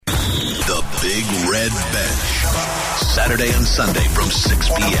The Big Red Bench. Saturday and Sunday from 6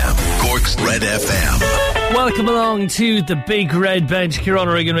 p.m. Cork's Red FM. Welcome along to the Big Red Bench. Kieran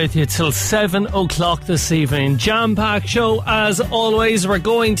O'Regan with you till 7 o'clock this evening. Jam-packed show as always. We're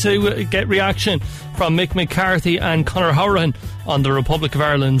going to get reaction from Mick McCarthy and Conor Horan on the Republic of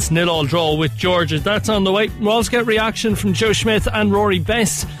Ireland's 0-0 draw with Georgia. That's on the way. We'll also get reaction from Joe Schmidt and Rory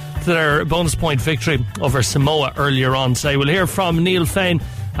Best to their bonus point victory over Samoa earlier on today. We'll hear from Neale Fenn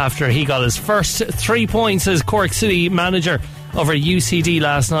after he got his first 3 points as Cork City Manager over UCD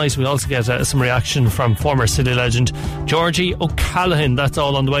last night. We'll also get some reaction from former City legend Georgie O'Callaghan. That's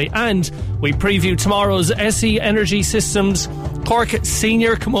all on the way. And we preview tomorrow's SE Energy Systems Cork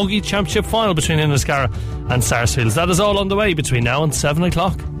Senior Camogie Championship Final between Inniscarra and Sars. That is all on the way between now and 7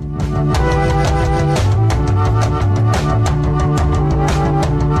 o'clock.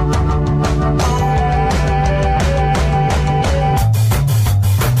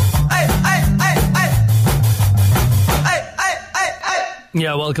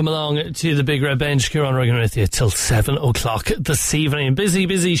 Yeah, welcome along to the Big Red Bench. Kieran O'Regan with you till 7 o'clock this evening.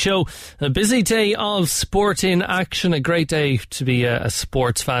 Busy show. A busy day of sport in action. A great day to be a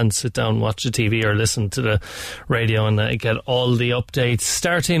sports fan. Sit down, watch the TV or listen to the radio and get all the updates.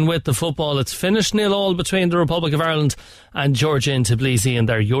 Starting with the football. It's finished 0-0 between the Republic of Ireland and Georgia in Tbilisi in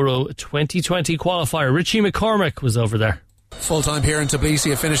their Euro 2020 qualifier. Richie McCormick was over there. Full time here in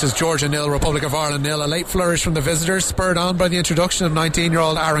Tbilisi. It finishes Georgia 0, Republic of Ireland 0. A late flourish from the visitors, spurred on by the introduction of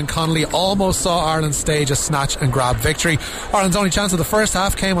 19-year-old Aaron Connolly, almost saw Ireland stage a snatch and grab victory. Ireland's only chance of the first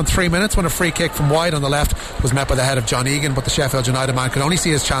half came on 3 minutes when a free kick from wide on the left was met by the head of John Egan, but the Sheffield United man could only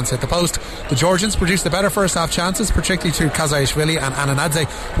see his chance hit the post. The Georgians produced the better first half chances, particularly to Kazaishvili and Ananadze,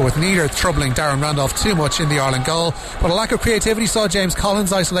 but with neither troubling Darren Randolph too much in the Ireland goal. But a lack of creativity saw James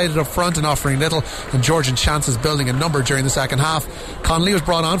Collins isolated up front and offering little, and Georgian chances building a number during the second half. Connolly was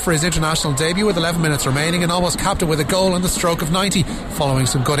brought on for his international debut with 11 minutes remaining and almost capped it with a goal on the stroke of 90 following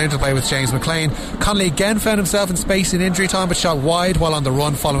some good interplay with James McLean. Connolly again found himself in space in injury time but shot wide while on the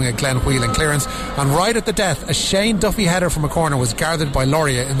run following a Glenn Whelan clearance, and right at the death a Shane Duffy header from a corner was gathered by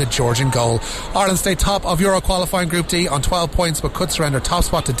Lauria in the Georgian goal. Ireland stay top of Euro qualifying Group D on 12 points but could surrender top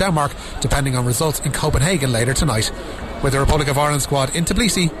spot to Denmark depending on results in Copenhagen later tonight. With the Republic of Ireland squad in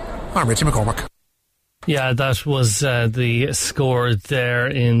Tbilisi, I'm Richie McCormick. Yeah, that was the score there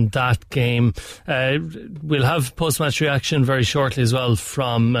in that game. We'll have post-match reaction very shortly as well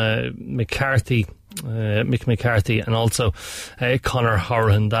from McCarthy, Mick McCarthy, and also Conor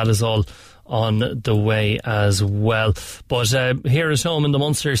Horan. That is all on the way as well. But here at home in the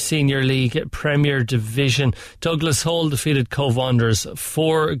Munster Senior League Premier Division, Douglas Hole defeated Cove Wanderers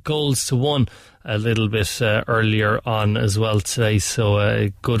 4-1 a little bit earlier on as well today, so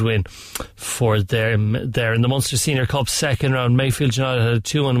a good win for them there. In the Munster Senior Cup second round, Mayfield United had a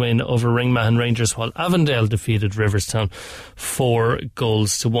 2-1 win over Ringmahon Rangers, while Avondale defeated Riverstown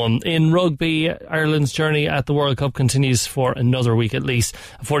 4-1. In rugby, Ireland's journey at the World Cup continues for another week at least.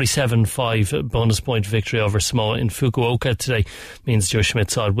 A 47-5 bonus point victory over Samoa in Fukuoka today means Joe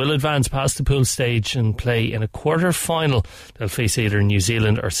Schmidt's side will advance past the pool stage and play in a quarter final. They'll face either New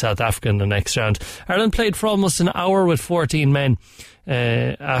Zealand or South Africa in the next round. Ireland played for almost an hour with 14 men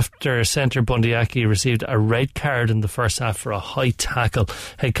after centre Bundyaki received a red card in the first half for a high tackle.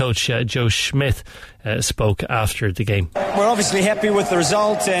 Head coach Joe Schmidt spoke after the game. We're obviously happy with the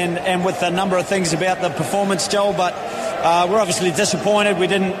result and with a number of things about the performance, Joel, but we're obviously disappointed we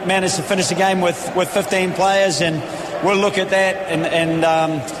didn't manage to finish the game with 15 players, and we'll look at that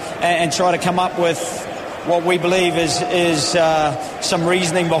and try to come up with what we believe is some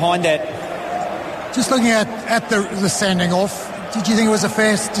reasoning behind that. Just looking at the sending off, did you think it was a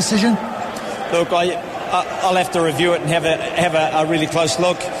fair decision? Look, I'll have to review it and have a really close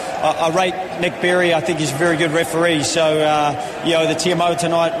look. I rate Nick Berry. I think he's a very good referee. So, the TMO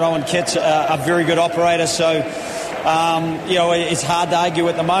tonight, Rowan Kitts, a very good operator. So, it's hard to argue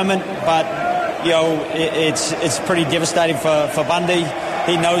at the moment, but, it's pretty devastating for Bundy.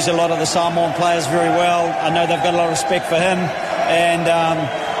 He knows a lot of the Samoan players very well. I know they've got a lot of respect for him. And,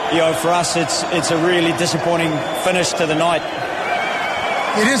 for us, it's a really disappointing finish to the night.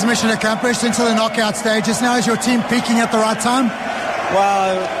 It is mission accomplished into the knockout stages. Now is your team peaking at the right time?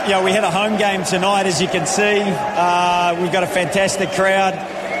 Well, we had a home game tonight, as you can see. We've got a fantastic crowd.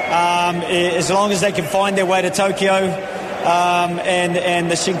 As long as they can find their way to Tokyo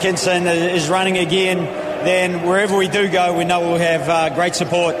and the Shinkansen is running again, then wherever we do go, we know we'll have great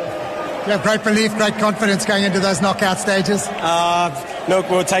support. You have great belief, great confidence going into those knockout stages? Look,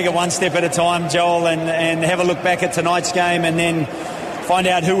 we'll take it one step at a time, Joel, and have a look back at tonight's game and then find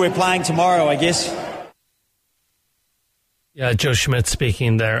out who we're playing tomorrow, I guess. Yeah, Joe Schmidt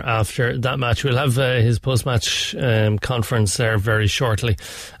speaking there after that match. We'll have his post-match conference there very shortly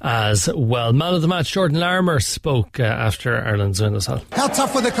as well. Man of the match, Jordan Larmour, spoke after Ireland's win as well. How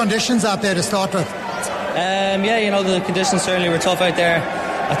tough were the conditions out there to start with? The conditions certainly were tough out there.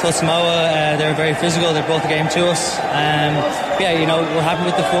 I thought Samoa, they were very physical. They brought the game to us. We're happy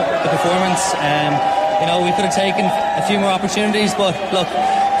with the performance. We could have taken a few more opportunities, but look,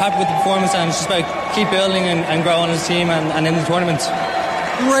 happy with the performance, and it's just about keep building and growing as a team and in the tournament.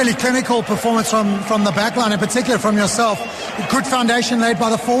 Really clinical performance from the back line, in particular from yourself. Good foundation laid by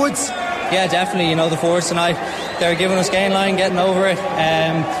the forwards. Yeah, definitely. The forwards tonight, they're giving us gain line, getting over it,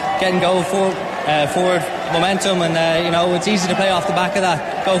 getting goal forward momentum, and it's easy to play off the back of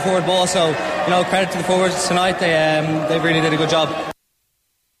that go forward ball. So credit to the forwards tonight. They really did a good job.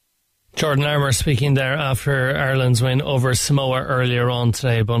 Jordan Larmour speaking there after Ireland's win over Samoa earlier on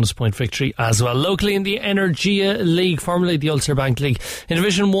today, a bonus point victory as well. Locally in the Energia League, formerly the Ulster Bank League, in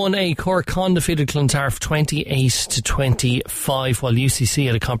Division 1A, Cork Con defeated Clontarf 28-25, while UCC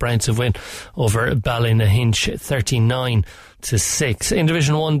had a comprehensive win over Ballynahinch 39-6. In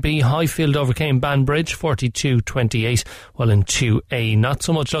Division 1B, Highfield overcame Banbridge 42-28, while in 2A, not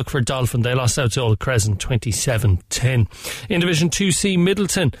so much luck for Dolphin. They lost out to Old Crescent 27-10. In Division 2C,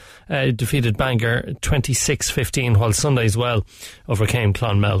 Middleton defeated Bangor 26-15, while Sunday's Well overcame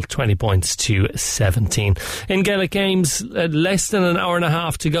Clonmel 20 points to 17. In Gaelic games, less than an hour and a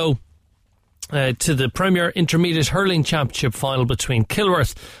half to go to the Premier Intermediate Hurling Championship final between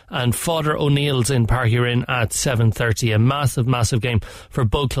Kilworth and Father O'Neill's in Páirc Uí Rinn at 7:30. A massive game for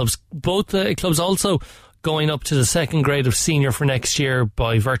both clubs. Both clubs also going up to the second grade of senior for next year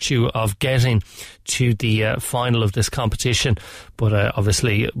by virtue of getting to the final of this competition. But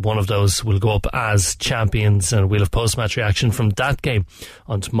obviously one of those will go up as champions, and we'll have post-match reaction from that game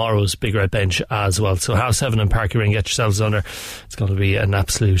on tomorrow's Big Red Bench as well. So 7:30 in Páirc Uí Rinn, get yourselves under. It's going to be an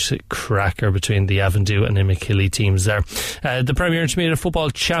absolute cracker between the Avondhu and Imachilly teams there. The Premier Intermediate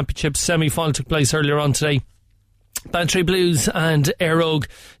Football Championship semi-final took place earlier on today. Bantry Blues and Éire Óg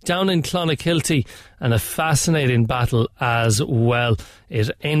down in Clonakilty, and a fascinating battle as well. It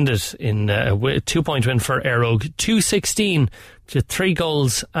ended in a 2-point win for Éire Óg, 2-16 to 3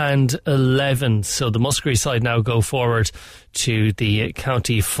 goals and 11. So the Muskerry side now go forward to the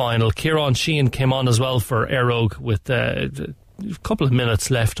county final. Kieran Sheehan came on as well for Éire Óg with a couple of minutes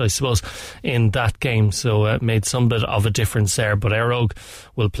left, I suppose, in that game, so made some bit of a difference there. But Éire Óg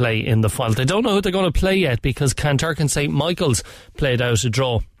will play in the final. They don't know who they're going to play yet, because Canturk and St Michael's played out a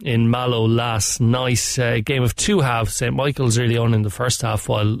draw in Mallow last night. Game of 2 halves. St Michael's really on in the first half,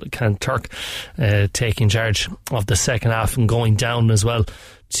 while Canturk taking charge of the second half and going down as well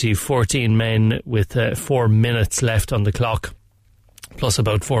to 14 men with 4 minutes left on the clock, plus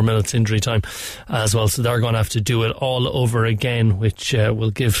about 4 minutes injury time as well. So they're going to have to do it all over again, which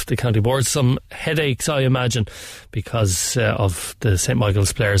will give the county board some headaches, I imagine, because of the St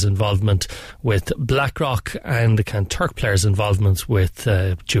Michael's players' involvement with Blackrock and the Canturk players' involvement with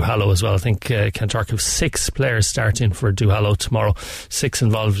Duhallow as well. I think Canturk have 6 players starting for Duhallow tomorrow, 6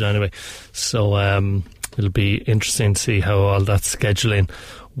 involved anyway. So it'll be interesting to see how all that scheduling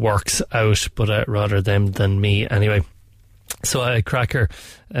works out, but rather them than me anyway. So a cracker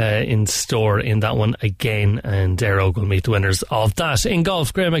in store in that one again, and Éire Óg will meet the winners of that. In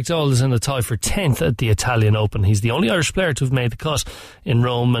golf, Graham McDowell is in the tie for 10th at the Italian Open. He's the only Irish player to have made the cut in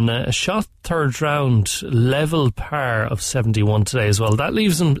Rome, and a shot third round level par of 71 today as well. That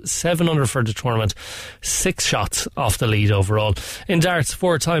leaves him 7 under for the tournament, 6 shots off the lead overall. In darts,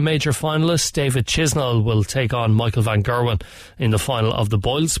 4-time major finalist David Chisnall will take on Michael Van Gerwen in the final of the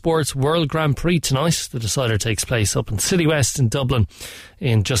Boyle Sports World Grand Prix tonight. The decider takes place up in City West in Dublin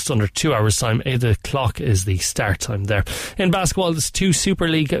in just under 2 hours time. 8 o'clock is the start time there. In basketball, there's 2 Super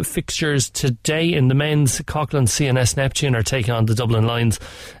League fixtures today. In the men's, Coughlin CNS Neptune are taking on the Dublin Lions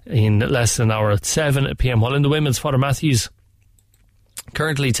in less than an hour at 7 p.m, while in the women's, Father Matthews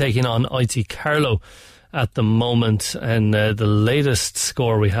currently taking on IT Carlow at the moment, and the latest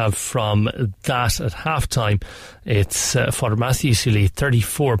score we have from that at half time, it's Father Matthews who lead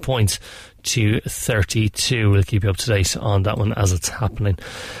 34 points to 32. We'll keep you up to date on that one as it's happening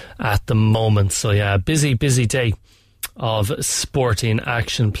at the moment. So yeah, busy day of sporting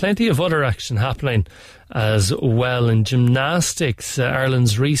action. Plenty of other action happening as well. In gymnastics,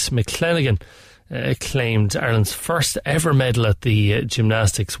 Ireland's Rhys McClenaghan claimed Ireland's first ever medal at the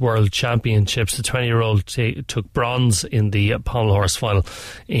Gymnastics World Championships. The 20-year-old took bronze in the pommel horse final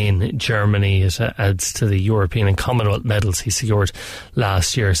in Germany. It adds to the European and Commonwealth medals he secured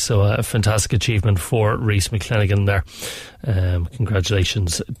last year. So a fantastic achievement for Rhys McClenaghan there.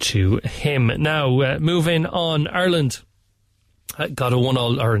 Congratulations to him. Now, moving on, Ireland got a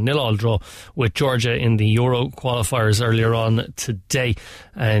 1-1 or 0-0 draw with Georgia in the Euro qualifiers earlier on today,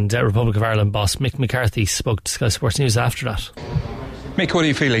 and Republic of Ireland boss Mick McCarthy spoke to Sky Sports News after that. Mick, what are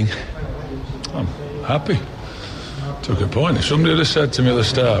you feeling? I'm happy. Took a point. If somebody had have said to me at the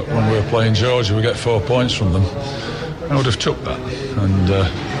start when we were playing Georgia we get 4 points from them, I would have took that, and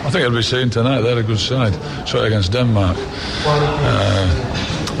I think I'll be seeing tonight they're a good side. So against Denmark,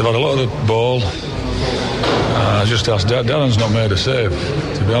 they've had a lot of the ball. I just asked Darren's not made a save,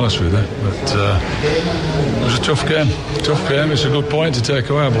 to be honest with you, but it was a tough game. It's a good point to take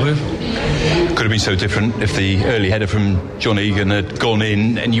away, I believe. Could have been so different if the early header from John Egan had gone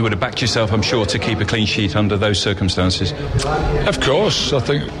in, and you would have backed yourself, I'm sure, to keep a clean sheet under those circumstances. Of course, I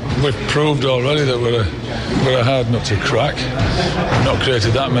think we've proved already that we're a hard nut to crack. We've not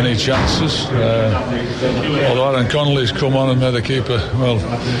created that many chances. Although Aaron Connolly's come on and made the keeper, well,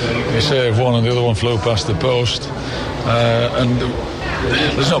 he saved one and the other one flew past the post. And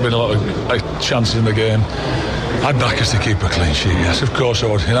there's not been a lot of chances in the game. I'd back us to keep a clean sheet, yes, of course I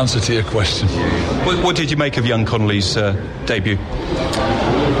would, in answer to your question. What did you make of young Connolly's debut?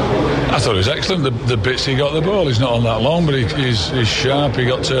 I thought it was excellent. The bits he got the ball, he's not on that long, but he's sharp. He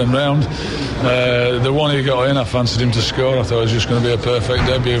got turned round. The one he got in, I fancied him to score. I thought it was just going to be a perfect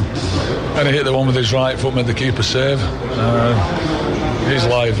debut, and he hit the one with his right foot, made the keeper save. He's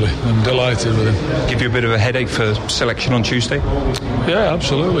lively. I'm delighted with him. Give you a bit of a headache for selection on Tuesday? Yeah,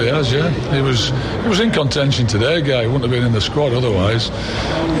 absolutely, he has, yeah. He was in contention today, guy. He wouldn't have been in the squad otherwise.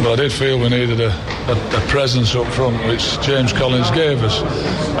 But I did feel we needed a presence up front, which James Collins gave us.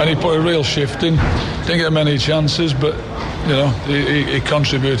 And he put a real shift in. Didn't get many chances, but you know, he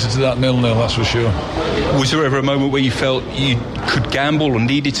contributed to that 0-0, that's for sure. Was there ever a moment where you felt you could gamble or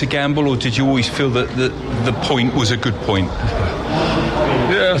needed to gamble, or did you always feel that the point was a good point?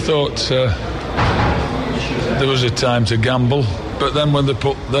 Yeah, I thought there was a time to gamble, but then when they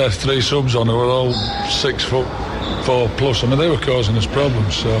put their 3 subs on, who were all 6'4" plus, I mean, they were causing us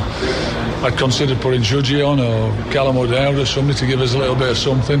problems. So I'd considered putting Judgy on or Callum O'Dowd or somebody to give us a little bit of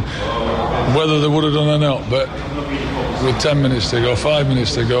something, whether they would have done or not. But with 10 minutes to go, 5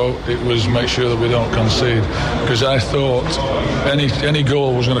 minutes to go, it was make sure that we don't concede, because I thought any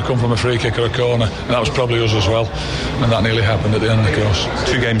goal was going to come from a free kick or a corner, and that was probably us as well, and that nearly happened at the end of the course.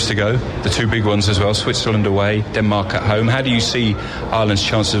 2 games to go, the 2 big ones as well, Switzerland away, Denmark at home. How do you see Ireland's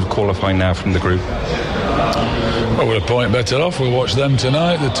chances of qualifying now from the group? Well, we're a point better off. We'll watch them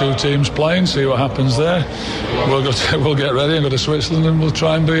tonight, the 2 teams playing, see what happens there. We'll get ready and go to Switzerland and we'll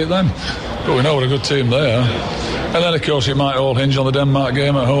try and beat them, but we know what a good team they are. And then, of course, it might all hinge on the Denmark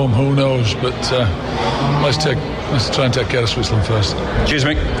game at home. Who knows? But let's try and take care of Switzerland first. Cheers,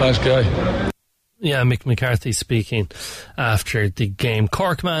 Mick. Thanks, Guy. Yeah, Mick McCarthy speaking after the game.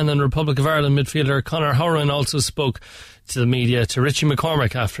 Cork man and Republic of Ireland midfielder Conor Horan also spoke to the media, to Richie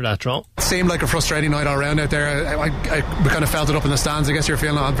McCormick after that draw. It seemed like a frustrating night all round out there. We kind of felt it up in the stands. I guess you're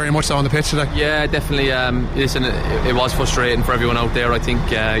feeling it very much so on the pitch today. Yeah, definitely. Listen, it was frustrating for everyone out there. I think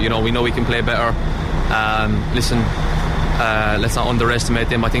we know we can play better. Let's not underestimate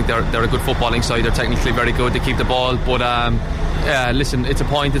them. I think they're a good footballing side. They're technically very good. They keep the ball, but listen, it's a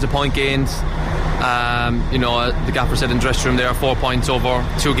point gained. The gaffer said in the dressing room there, 4 points over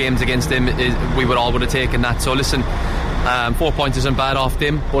 2 games against them. We would have taken that. So listen, 4 points isn't bad off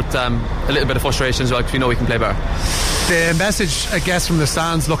them, but a little bit of frustration as well, because we know we can play better. The message, I guess, from the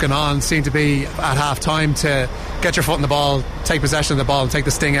stands looking on seemed to be at half time to get your foot in the ball, take possession of the ball and take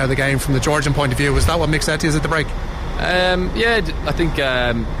the sting out of the game from the Georgian point of view. Was that what Mick said to you at the break? I think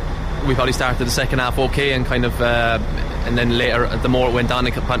we probably started the second half okay, and kind of and then later, the more it went on,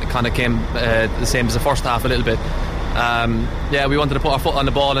 it kind of came the same as the first half a little bit. We wanted to put our foot on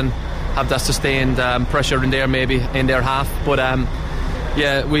the ball and have that sustained pressure in there, maybe in their half, but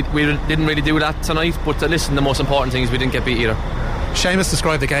we didn't really do that tonight. But listen, the most important thing is we didn't get beat either. Seamus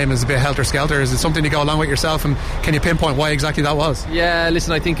described the game as a bit helter-skelter. Is it something to go along with yourself, and can you pinpoint why exactly that was? Yeah,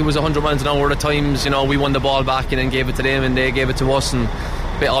 listen, I think it was 100 miles an hour at times. We won the ball back and then gave it to them and they gave it to us, and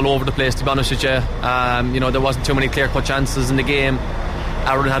a bit all over the place, to be honest with you. There wasn't too many clear-cut chances in the game.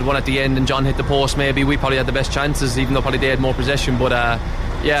 Aaron had one at the end and John hit the post. Maybe we probably had the best chances, even though probably they had more possession, but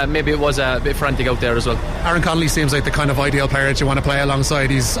maybe it was a bit frantic out there as well. Aaron Connolly seems like the kind of ideal player that you want to play alongside.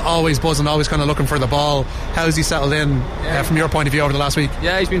 He's always buzzing, always kind of looking for the ball. How's he settled in from your point of view over the last week?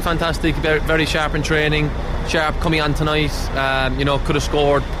 Yeah, he's been fantastic, very, very sharp in training, sharp coming on tonight. Could have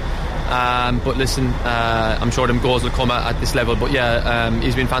scored, but listen, I'm sure them goals will come at this level, but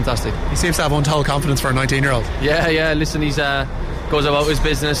he's been fantastic. He seems to have untold confidence for a 19-year-old. Yeah, listen, he's goes about his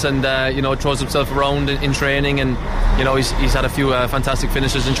business and throws himself around in training, and he's had a few fantastic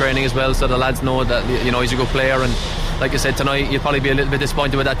finishes in training as well, so the lads know that he's a good player, and like I said tonight, you'll probably be a little bit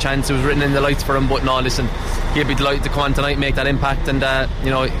disappointed with that chance. It was written in the lights for him, but no, listen, he'll be delighted to come on tonight, make that impact, and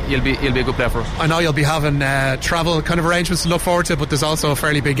he'll be a good player for us. I know you'll be having travel kind of arrangements to look forward to, but there's also a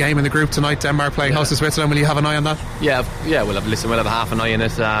fairly big game in the group tonight. Denmark playing host to Switzerland. Will you have an eye on that? Yeah, we'll have half an eye on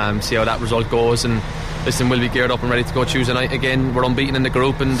it, see how that result goes, and listen, we'll be geared up and ready to go Tuesday night again. We're unbeaten in the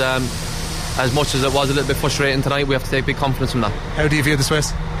group, and as much as it was a little bit frustrating tonight, we have to take big confidence from that. How do you view the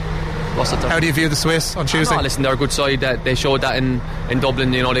Swiss? How do you view the Swiss on Tuesday? Listen, they're a good side. They showed that in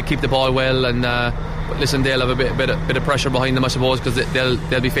Dublin. They keep the ball well, and but listen, they'll have a bit of pressure behind them, I suppose, because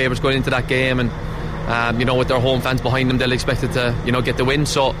they'll be favourites going into that game, and with their home fans behind them, they'll expect it to get the win.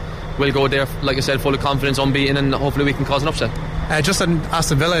 So we'll go there, like I said, full of confidence, unbeaten, and hopefully we can cause an upset. Just on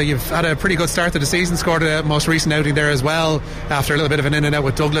Aston Villa, you've had a pretty good start to the season, scored a most recent outing there as well after a little bit of an in and out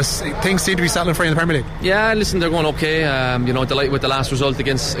with Douglas. Things seem to be settling for you in the Premier League. Yeah, listen, they're going okay. Delighted with the last result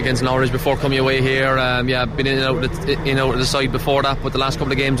against Norwich before coming away here. Been in and out of the side before that, but the last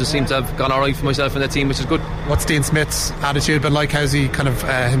couple of games just seem to have gone alright for myself and the team, which is good. What's Dean Smith's attitude been like? How's he kind of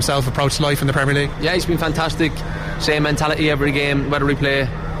himself approached life in the Premier League? Yeah, he's been fantastic. Same mentality every game, whether we play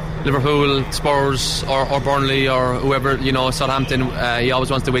Liverpool, Spurs or Burnley or whoever, Southampton, he always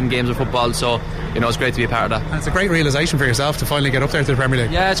wants to win games of football, so it's great to be a part of that. And it's a great realisation for yourself to finally get up there to the Premier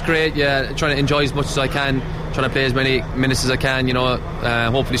League. Yeah, it's great. Yeah, trying to enjoy as much as I can, trying to play as many minutes as I can,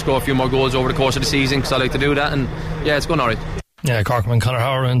 hopefully score a few more goals over the course of the season, because I like to do that, and yeah, it's going alright. Yeah, Corkman Conor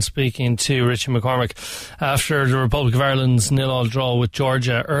Howard speaking to Richie McCormick after the Republic of Ireland's 0-0 draw with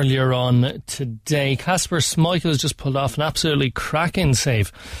Georgia earlier on today. Kasper Schmeichel has just pulled off an absolutely cracking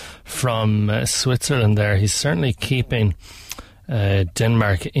save from Switzerland there. He's certainly keeping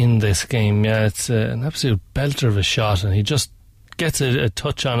Denmark in this game. Yeah, it's an absolute belter of a shot, and he just gets a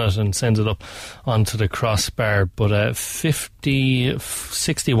touch on it and sends it up onto the crossbar. But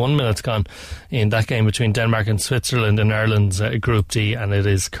 61 minutes gone in that game between Denmark and Switzerland in Ireland's Group D, and it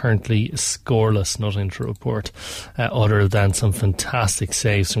is currently scoreless, nothing to report other than some fantastic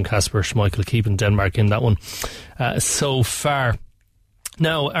saves from Kasper Schmeichel, keeping Denmark in that one so far.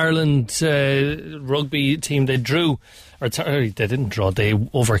 Now, Ireland rugby team, they didn't draw, they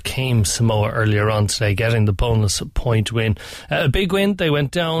overcame Samoa earlier on today, getting the bonus point win. A big win. They went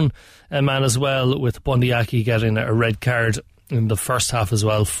down a man as well, with Bondiaki getting a red card in the first half as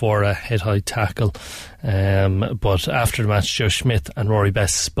well for a head-high tackle. But after the match, Joe Schmidt and Rory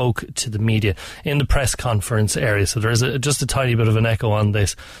Best spoke to the media in the press conference area, so there is just a tiny bit of an echo on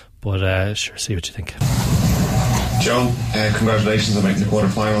this, but sure, see what you think. Joe, congratulations on making the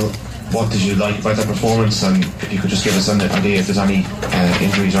quarter-final. What did you like about that performance, and if you could just give us an idea if there's any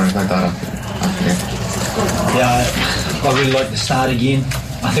injuries or anything like that after the game? Yeah, I really like the start again.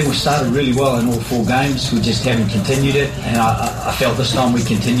 I think we started really well in all 4 games. We just haven't continued it, and I felt this time we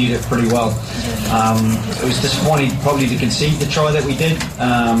continued it pretty well. It was disappointing probably to concede the try that we did.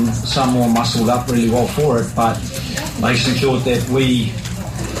 Samoa muscled up really well for it, but I actually thought that we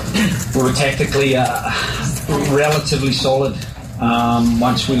were tactically relatively solid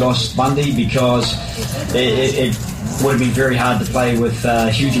once we lost Bundy, because it would have been very hard to play with a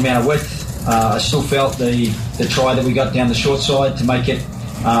huge amount of width. I still felt the try that we got down the short side to make it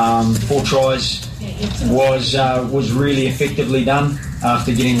 4 tries was really effectively done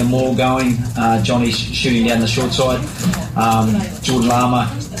after getting the maul going. Johnny shooting down the short side, Jordan Lama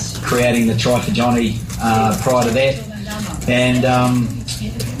creating the try for Johnny prior to that, and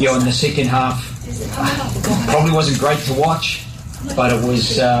in the second half probably wasn't great to watch, but it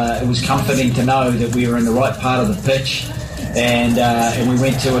was comforting to know that we were in the right part of the pitch, and we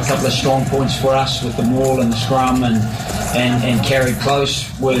went to a couple of strong points for us with the maul and the scrum, and carried close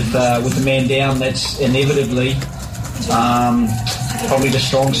with the man down. That's inevitably probably the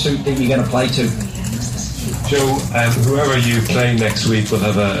strong suit that you're going to play to. Joe, whoever you play next week will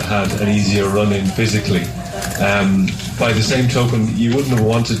have had an easier run in physically. By the same token, you wouldn't have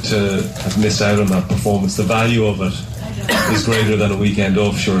wanted to have missed out on that performance. The value of it is greater than a weekend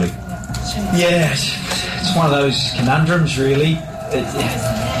off, surely. Yeah, it's one of those conundrums, really.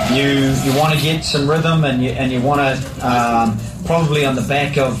 You want to get some rhythm, and you want to probably on the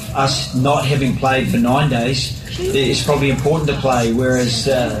back of us not having played for 9 days. It's probably important to play, whereas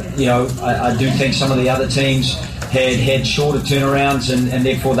I do think some of the other teams had shorter turnarounds, and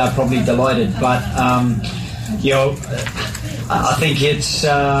therefore they're probably delighted. But I think it's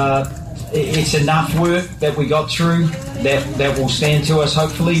enough work that we got through that will stand to us,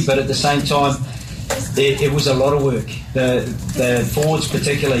 hopefully. But at the same time, it was a lot of work. The forwards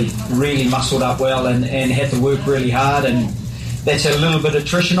particularly really muscled up well and had to work really hard, and that's a little bit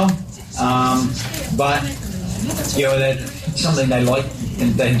attritional. But that's something they like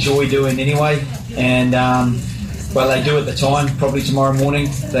and they enjoy doing anyway. And Well, they do at the time. Probably tomorrow morning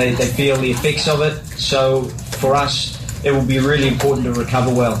they feel the effects of it. So for us, it will be really important to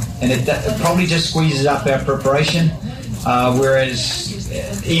recover well, and it probably just squeezes up our preparation. Whereas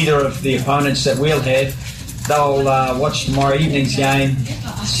either of the opponents that we'll have, they'll watch tomorrow evening's game,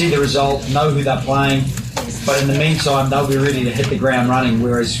 see the result, know who they're playing, but in the meantime they'll be ready to hit the ground running,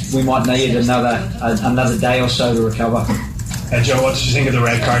 whereas we might need another day or so to recover. Joe, what did you think of the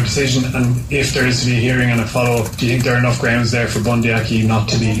red card decision, and if there is to be a hearing and a follow-up, do you think there are enough grounds there for Bundy Aki not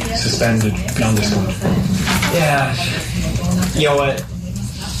to be suspended beyond this point? Yeah,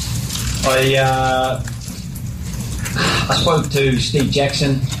 I spoke to Steve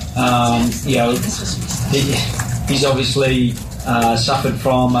Jackson. He's obviously suffered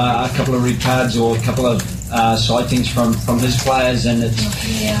from a couple of red cards or a couple of sightings from his players, and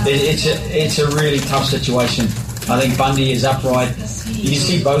it's a really tough situation. I think Bundy is upright. You can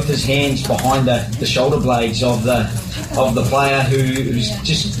see both his hands behind the shoulder blades of the player who's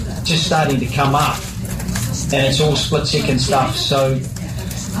just starting to come up, and it's all split second stuff. So,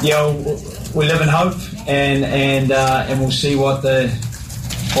 we live in hope, and we'll see what the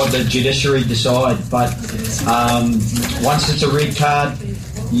judiciary decide. But once it's a red card,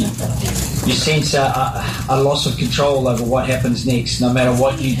 you sense a loss of control over what happens next. No matter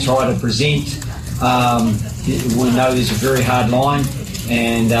what you try to present, we know there's a very hard line,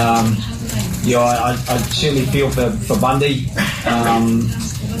 and I certainly feel for Bundy.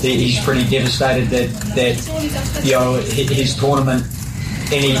 He's pretty devastated that his tournament,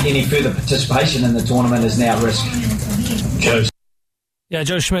 any further participation in the tournament is now at risk. Yeah,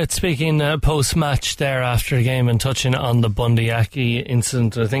 Joe Schmidt speaking post-match there after the game and touching on the Bundy Aki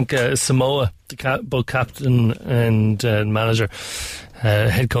incident. I think Samoa, both captain and manager,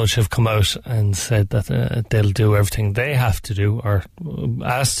 head coach, have come out and said that they'll do everything they have to do, or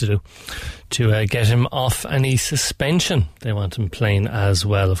asked to do, to get him off any suspension. They want him playing as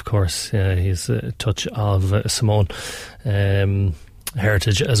well, of course. He's a touch of Samoan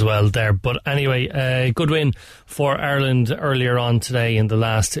heritage as well there. But anyway, a good win for Ireland earlier on today in the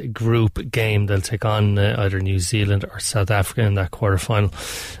last group game. They'll take on either New Zealand or South Africa in that quarter-final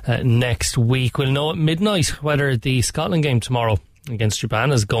next week. We'll know at midnight whether the Scotland game tomorrow against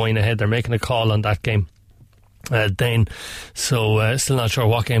Japan is going ahead. They're making a call on that game so still not sure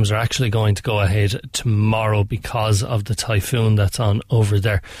what games are actually going to go ahead tomorrow because of the typhoon that's on over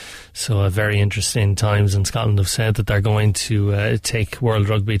there. So very interesting times, and Scotland have said that they're going to take World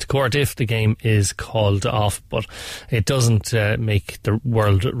Rugby to court if the game is called off, but it doesn't make the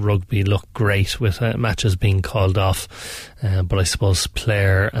World Rugby look great with matches being called off, but I suppose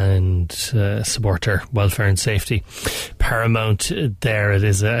player and supporter welfare and safety paramount there. It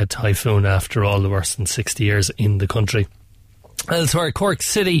is a typhoon after all, the worst in 60 years in the country. Elsewhere, Cork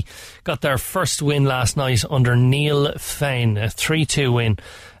City got their first win last night under Neale Fenn, a 3-2 win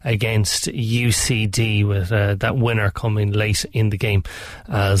against UCD, with that winner coming late in the game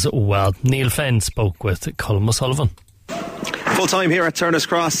as well. Neale Fenn spoke with Colm O'Sullivan. Full time here at Turner's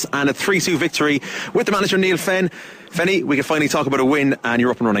Cross, and a 3-2 victory with the manager Neale Fenn. Fenny, we can finally talk about a win and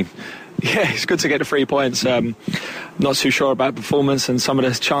you're up and running. Yeah, it's good to get the 3 points. Not too sure about performance and some of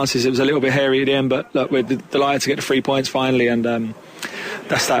the chances. It was a little bit hairy at the end, but look, we're delighted to get the 3 points finally, and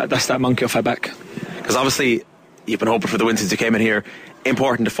that's that monkey off our back. Because obviously you've been hoping for the win since you came in here.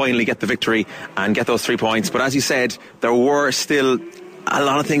 Important to finally get the victory and get those 3 points. But as you said, there were still a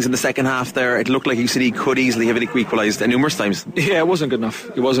lot of things in the second half there. It looked like UCD could easily have equalised numerous times. Yeah, it wasn't good enough.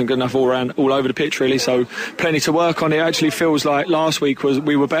 It wasn't good enough all over the pitch, really. So plenty to work on. It actually feels like last week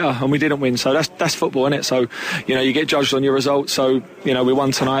we were better and we didn't win. So that's football, isn't it? So you get judged on your results. So we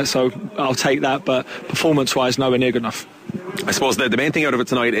won tonight. So I'll take that. But performance-wise, nowhere near good enough. I suppose the main thing out of it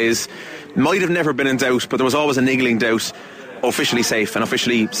tonight is might have never been in doubt, but there was always a niggling doubt. Officially safe and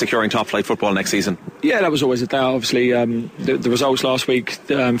officially securing top flight football next season. Yeah, that was always a doubt. Obviously, the results last week,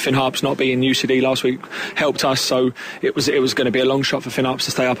 Finn Harps not being UCD last week helped us, so it was going to be a long shot for Finn Harps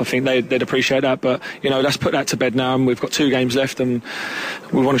to stay up. I think they'd appreciate that, but let's put that to bed now, and we've got 2 games left and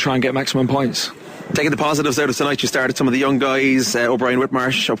we want to try and get maximum points. Taking the positives out of tonight, you started some of the young guys, O'Brien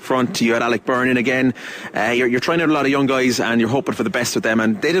Whitmarsh up front, you had Alec Byrne in again. You're trying out a lot of young guys and you're hoping for the best with them,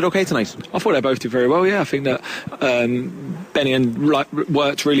 and they did okay tonight. I thought they both did very well, yeah. I think that Benny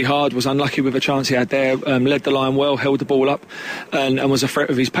worked really hard, was unlucky with a chance he had there, led the line well, held the ball up and was a threat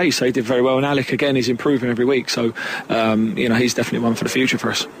with his pace, so he did very well. And Alec again is improving every week, so he's definitely one for the future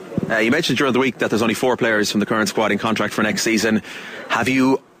for us. You mentioned during the week that there's only 4 players from the current squad in contract for next season. Have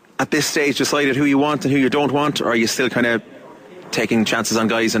you at this stage decided who you want and who you don't want, or are you still kind of taking chances on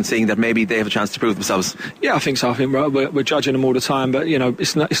guys and seeing that maybe they have a chance to prove themselves? Yeah, I think so. I think we're judging them all the time, but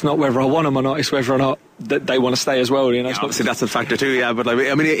it's not whether I want them or not, it's whether or not that they want to stay as well. Yeah, obviously that's a factor too. Yeah, but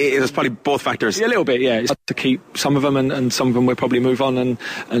it's probably both factors. Yeah, a little bit. Yeah, it's to keep some of them, and some of them we'll probably move on, and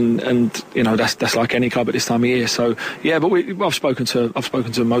that's like any club at this time of year. So yeah, but I've spoken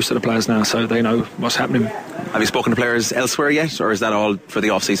to most of the players now, so they know what's happening. Have you spoken to players elsewhere yet, or is that all for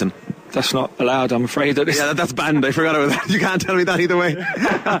the off season? That's not allowed, I'm afraid. Yeah, that's banned. I forgot about that. You can't tell me that either way.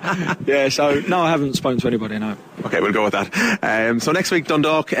 Yeah, so no, I haven't spoken to anybody, no. Okay, we'll go with that. So next week,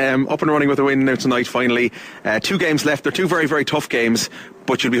 Dundalk up and running with a win now tonight, finally. 2 games left. They're 2 very, very tough games,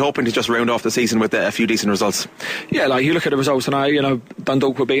 but you'll be hoping to just round off the season with a few decent results. Yeah, like you look at the results tonight,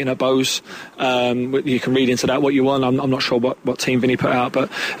 Dundalk were beaten at Bowes. You can read into that what you want. I'm not sure what team Vinny put out, but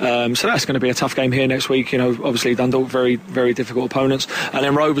so that's going to be a tough game here next week. Obviously Dundalk, very, very difficult opponents. And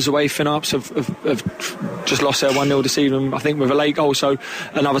then Rovers away, Finn Harps have just lost their 1-0 this evening, I think, with a late goal, so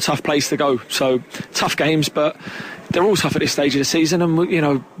another tough place to go. So tough games, but they're all tough at this stage of the season, and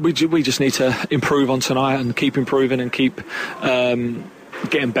we just need to improve on tonight and keep improving and keep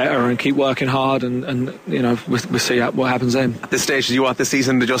getting better and keep working hard, and we'll see what happens then. At this stage, do you want this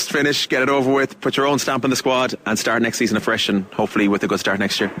season to just finish, get it over with, put your own stamp on the squad and start next season afresh, and hopefully with a good start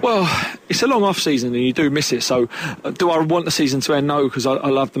next year? Well, it's a long off season and you do miss it, so do I want the season to end? No, because I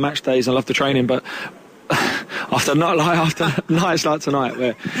love the match days, I love the training, but after nights like tonight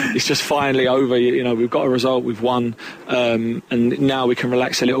where it's just finally over, we've got a result, we've won, and now we can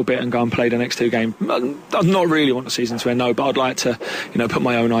relax a little bit and go and play the next 2 games. I'd not really want the season to end, no, but I'd like to put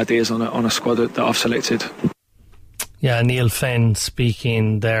my own ideas on a squad that I've selected. Yeah, Neale Fenn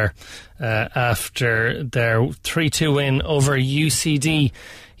speaking there after their 3-2 win over UCD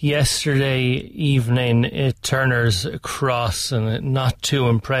yesterday evening at Turner's Cross, and not too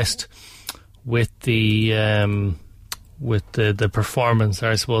impressed with the performance,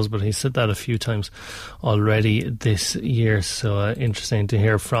 I suppose, but he said that a few times already this year, so interesting to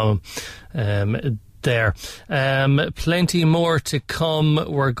hear from him there. Plenty more to come.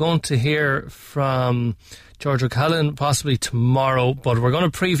 We're going to hear from George O'Callaghan possibly tomorrow, but we're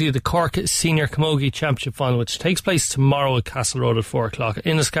going to preview the Cork Senior Camogie Championship Final, which takes place tomorrow at Castle Road at 4 o'clock.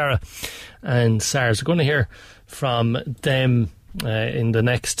 Inniscarra and Sars. We're going to hear from them in the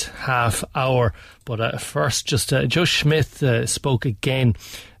next half hour, but first just Joe Smith spoke again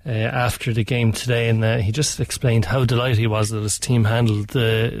after the game today, and he just explained how delighted he was that his team handled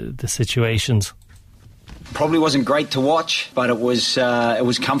the situations. Probably wasn't great to watch, but it was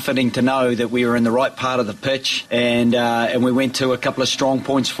comforting to know that we were in the right part of the pitch, and we went to a couple of strong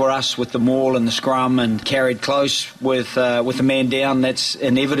points for us with the maul and the scrum, and carried close with a man down. That's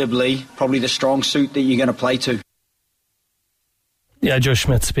inevitably probably the strong suit that you're going to play to. Yeah, Joe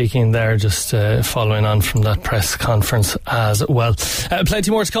Schmidt speaking there, just following on from that press conference as well.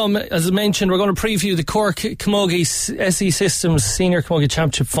 Plenty more to come. As I mentioned, we're going to preview the Cork Camogie SE Systems Senior Camogie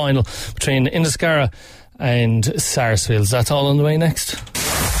Championship Final between Inniscarra and Sarsfields. That's all on the way next.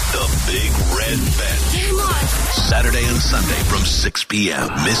 The Big Red Bench. Saturday and Sunday from 6 p.m.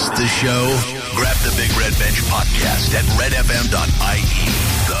 Missed the show? Grab the Big Red Bench podcast at redfm.ie.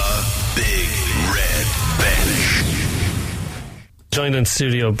 The Big Red Bench. Joined in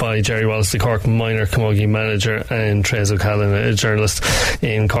studio by Jerry Wallace, the Cork Minor Camogie Manager, and Trez O'Callaghan, a journalist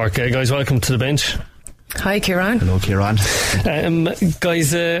in Cork. Guys, welcome to the bench. Hi, Kieran. Hello, Kieran.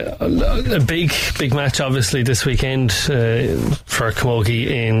 Guys, a big match obviously this weekend for Camogie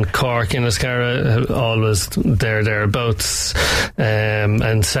in Cork. Inniscarra always thereabouts,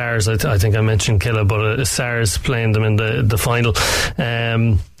 and Sars, I think I mentioned Killa, but Sars playing them in the final.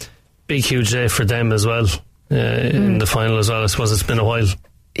 Big huge day for them as well. In the final as well. I suppose it's been a while.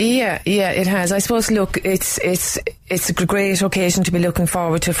 Yeah, it has. I suppose, look, it's a great occasion to be looking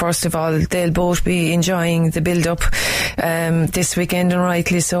forward to. First of all, they'll both be enjoying the build-up this weekend, and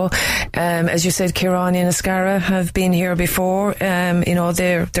rightly so. As you said, Kieran, Inniscarra have been here before.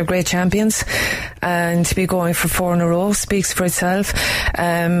 They're great champions, and to be going for 4 in a row speaks for itself.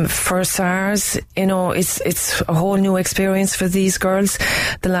 For Sars, it's a whole new experience for these girls.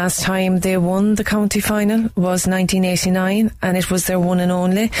 The last time they won the county final was 1989, and it was their one and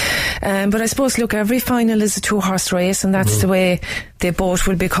only. But I suppose, look, every final is a 2-horse race, and that's the way they both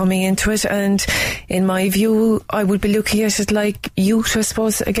will be coming into it. And in my view, I would be looking at it like youth, I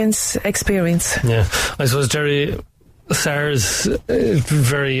suppose, against experience. Yeah, I suppose, Jerry, Sars,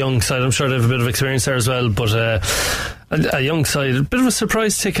 very young side. I'm sure they have a bit of experience there as well, but a young side, a bit of a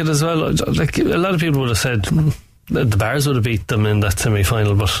surprise ticket as well. Like a lot of people would have said the Bars would have beat them in that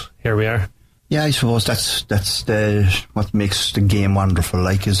semi-final, but here we are. Yeah, I suppose that's what makes the game wonderful.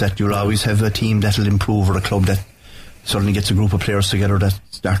 Like, is that you'll always have a team that'll improve, or a club that suddenly gets a group of players together that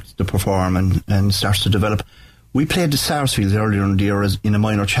starts to perform and starts to develop. We played the Sarsfield earlier in the year in a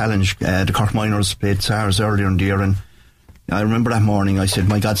minor challenge. The Cork Minors played Sars earlier in the year, and I remember that morning I said,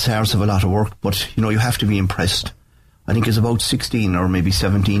 my God, Sars have a lot of work, but you have to be impressed. I think it's about 16 or maybe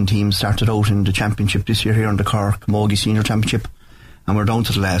 17 teams started out in the championship this year here in the Cork Camogie Senior Championship, and we're down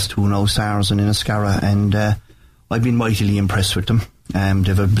to the last two now, Sars and Inniscarra, and I've been mightily impressed with them.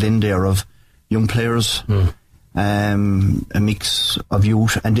 They've a blend there of young players, a mix of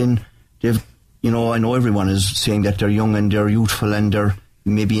youth, and then they've, I know everyone is saying that they're young and they're youthful and they're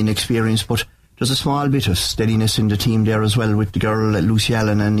maybe inexperienced, but there's a small bit of steadiness in the team there as well, with the girl Lucy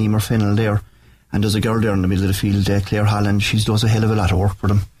Allen and Emer Fennell there, and there's a girl there in the middle of the field, Claire Holland. She does a hell of a lot of work for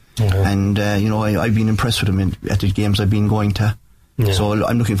them, and I've been impressed with them at the games I've been going to. So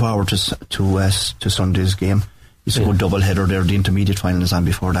I'm looking forward to Sunday's game. It's a good double header there. The intermediate final is on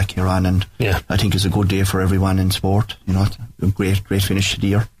before that, Kieran, and I think it's a good day for everyone in sport. A great finish to the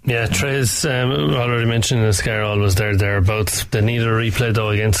year. Yeah, Trey's already mentioned Inniscarra always thereabouts. They need a replay though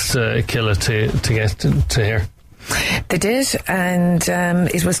against Killa to get to here. They did, and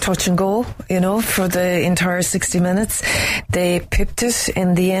it was touch and go, for the entire 60 minutes. They pipped it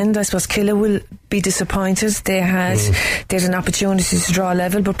in the end. I suppose Killa will be disappointed. They had an opportunity to draw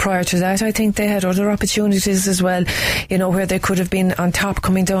level, but prior to that I think they had other opportunities as well, where they could have been on top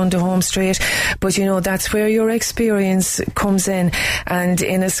coming down the home straight, but that's where your experience comes in. And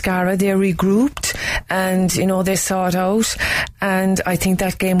Inniscarra, they regrouped and they saw it out, and I think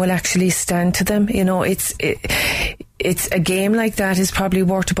that game will actually stand to them. It's a game like that is probably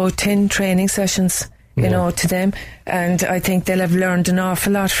worth about 10 training sessions to them, and I think they'll have learned an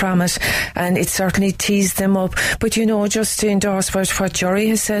awful lot from it, and it certainly teased them up. But just to endorse what Jory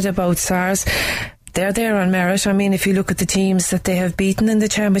has said about Sars, they're there on merit. I mean, if you look at the teams that they have beaten in the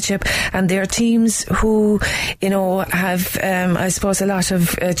championship, and they're teams who, have, I suppose, a lot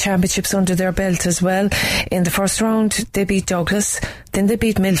of championships under their belt as well. In the first round, they beat Douglas. Then they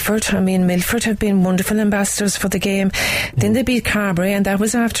beat Milford. I mean, Milford have been wonderful ambassadors for the game. Then they beat Carbery, and that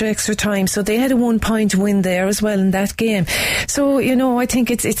was after extra time. So they had a 1 point win there as well in that game. So, I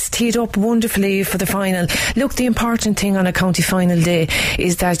think it's teed up wonderfully for the final. Look, the important thing on a county final day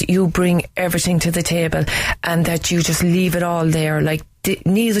is that you bring everything to the table and that you just leave it all there. Like,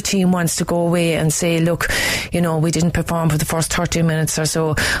 neither team wants to go away and say, look, we didn't perform for the first 30 minutes or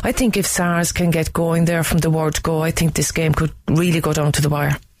so. I think if Sars can get going there from the word go, I think this game could really go down to the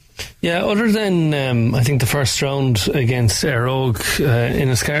wire. Yeah, other than I think the first round against Erogue,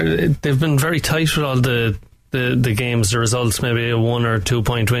 Inniscarra, they've been very tight with all the games, the results, maybe a 1 or 2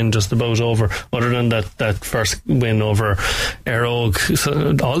 point win just about over, other than that first win over Erogue.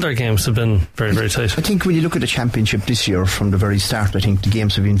 So all their games have been very, very tight. I think when you look at the championship this year from the very start, I think the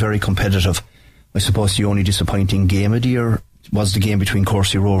games have been very competitive. I suppose the only disappointing game of the year was the game between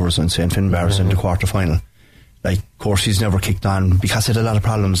Corsi Rovers and St. Finbarrs in the quarter final. Like, Corsi's never kicked on because it had a lot of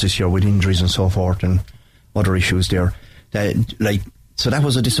problems this year with injuries and so forth and other issues there. So that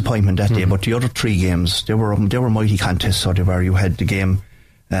was a disappointment that day. But the other three games, they were mighty contests. So they were. You had the game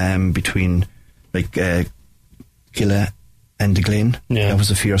between Killa and the Glen. That was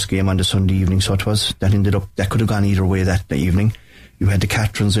a fierce game on the Sunday evening. So that could have gone either way that evening. You had the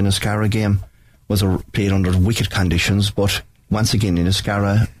Catrins Inniscarra game, was played under wicked conditions, but once again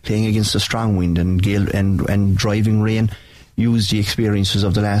Inniscarra playing against a strong wind and gale and driving rain, used the experiences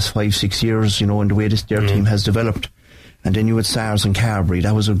of the last 5-6 years, and the way their team has developed. And then you had Sars and Carbery.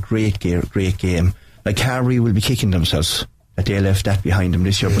 That was a great game. Like, Carbery will be kicking themselves that they left that behind them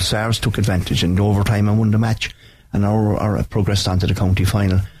this year, but Sars took advantage in overtime and won the match, and are progressed on to the county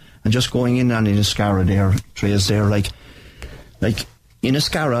final. And just going in on Inniscarra there, Trey's there, like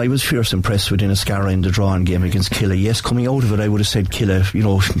Inniscarra, I was fierce impressed with Inniscarra in the drawing game against Killa. Yes, coming out of it, I would have said Killa,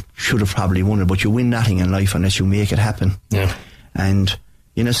 should have probably won it, but you win nothing in life unless you make it happen. Yeah. And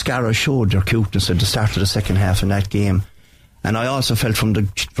Inniscarra showed their cuteness at the start of the second half in that game. And I also felt from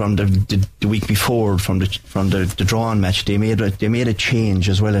the week before, from the drawn match, they made a change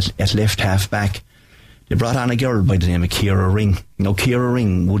as well at left half back. They brought on a girl by the name of Ciara Ring. Ciara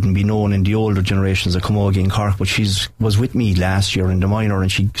Ring wouldn't be known in the older generations of Camogie and Cork, but she was with me last year in the minor,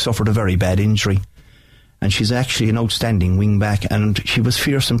 and she suffered a very bad injury. And she's actually an outstanding wing back, and she was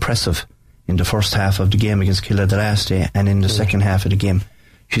fierce impressive in the first half of the game against Killa the last day, and in the second half of the game.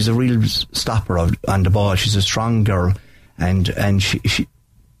 She's a real stopper on the ball. She's a strong girl. And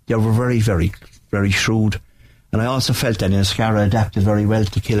they were very, very, very shrewd. And I also felt that Inniscarra adapted very well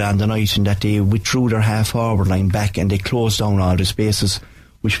to Killa on the night, in that they withdrew their half-forward line back and they closed down all the spaces,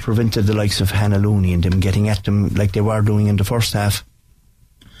 which prevented the likes of Hannah Looney and them getting at them like they were doing in the first half.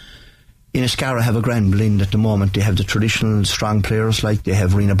 Inniscarra have a grand blend at the moment. They have the traditional strong players, like they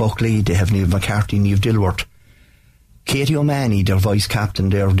have Rena Buckley, they have Niamh McCarthy, Niamh Dilworth. Katie O'Mahony, their vice captain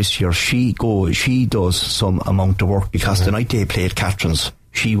there this year, she does some amount of work, because the night they played Catherine's,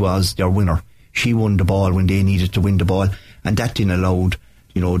 she was their winner. She won the ball when they needed to win the ball, and that then allowed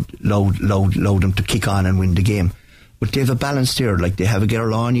them to kick on and win the game. But they have a balance there, like they have a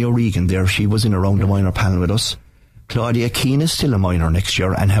girl, Anya O'Regan there, she was in around the minor panel with us. Claudia Keane is still a minor next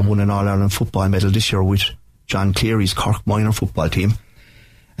year and have won an All-Ireland football medal this year with John Cleary's Cork minor football team.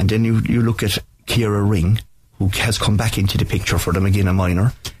 And then you look at Ciara Ring, who has come back into the picture for them again, a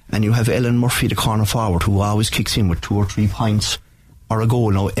minor. And you have Ellen Murphy, the corner forward, who always kicks in with 2 or 3 points or a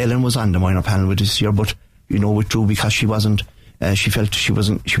goal. Now, Ellen was on the minor panel with this year, but, withdrew because she wasn't, she felt she was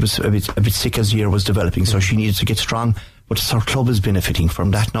a bit sick as the year was developing, so she needed to get strong. But her club is benefiting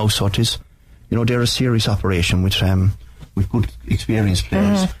from that now, so it is, they're a serious operation with good experienced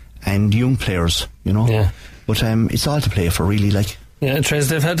players and young players, Yeah. But it's all to play for, really, like. Yeah, Trace,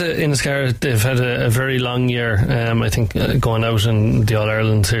 they've had a very long year. I think going out in the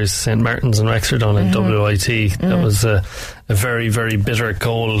All-Ireland Series, St Martin's and Wexford down in WIT. That was a very, very bitter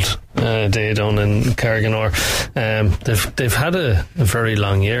cold day down in Carriganor. They've had a very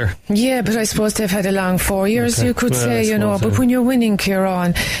long year. Yeah, but I suppose they've had a long 4 years, you could say, but when you're winning,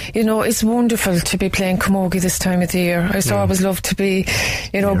 Kieran, it's wonderful to be playing camogie this time of the year. I always love to be,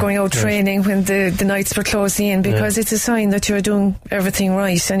 going out training when the nights were closing in, because it's a sign that you're doing everything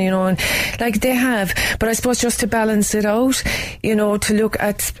right, and like they have. But I suppose just to balance it out, to look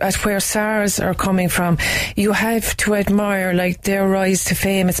at where Sars are coming from, you have to admire like their rise to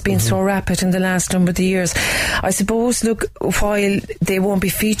fame. It's been so rapid in the last number of years. I suppose, look, while they won't be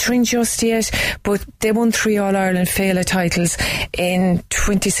featuring just yet, but they won 3 All-Ireland Féile titles in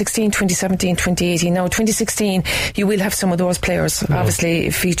 2016, 2017, 2018. Now 2016 you will have some of those players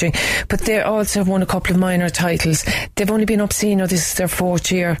obviously featuring, but they also have won a couple of minor titles. They've only been up senior, this is their 4th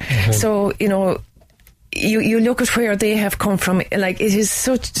year. So you look at where they have come from, like it is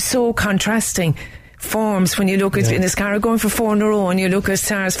so contrasting forms when you look at Inniscarra going for 4 in a row, and you look at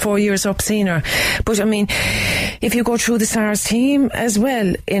Sars 4 years up senior. But I mean, if you go through the Sars team as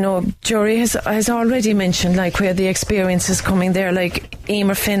well, Jury has already mentioned like where the experience is coming there, like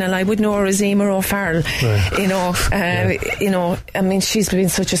Emer Fennell. I would know her as Emer O'Farrell. I mean, she's been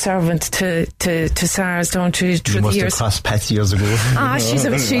such a servant to Sars down through the years. Must have crossed paths years ago.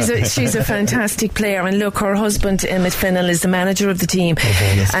 She's a fantastic player, and look, her husband Emmett Fennell is the manager of the team,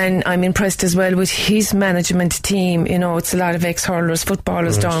 and I'm impressed as well with his management team. It's a lot of ex-hurlers,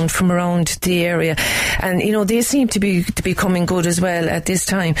 footballers down from around the area, and they seem to be coming good as well at this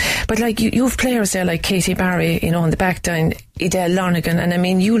time. But like you have players there like Katie Barry, on the back down, Edel Lonergan, and I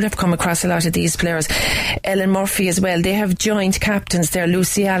mean you'll have come across a lot of these players. Ellen Murphy as well. They have joint captains there,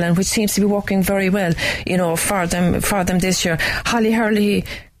 Lucy Allen, which seems to be working very well, for them this year. Holly Hurley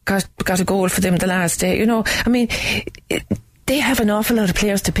got a goal for them the last day. I mean, they have an awful lot of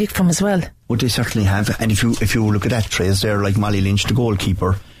players to pick from as well. Well, they certainly have. And if you look at that, Trace, there, like Molly Lynch, the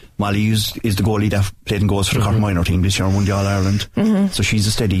goalkeeper. Molly is the goalie that played in goals for the Cork minor team this year and won the All-Ireland. So she's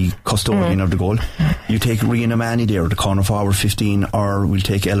a steady custodian of the goal. You take Rihanna Manny there, the corner forward 15, or we'll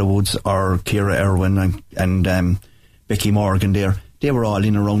take Ella Woods or Ciara Irwin and Becky Morgan there. They were all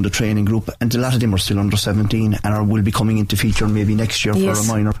in around the training group, and a lot of them are still under 17 and will be coming into feature maybe next year for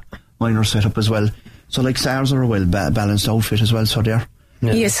a minor setup as well. So like Sars are a well balanced outfit as well, so they're.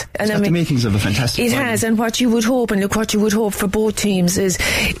 Yeah. Yes, and it's got the makings of a fantastic it final. has, and what you would hope, and look, what you would hope for both teams is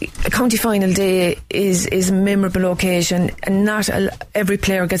a county final day is a memorable occasion, and not every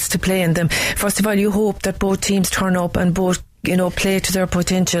player gets to play in them. First of all, you hope that both teams turn up and both play to their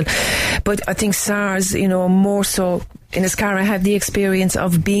potential. But I think Sars, more so, Inniscarra have the experience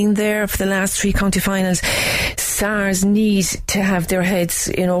of being there for the last 3 county finals. Sars need to have their heads,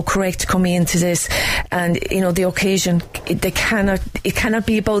 correct coming into this, and the occasion. It cannot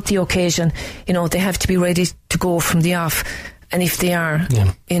be about the occasion. They have to be ready to go from the off. And if they are,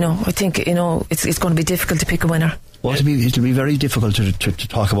 I think it's going to be difficult to pick a winner. Well, it'll be very difficult to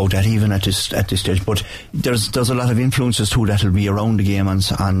talk about that even at this stage. But there's a lot of influences too that'll be around the game on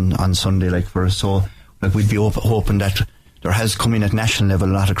Sunday, like for us. So like we'd be hoping that there has come in at national level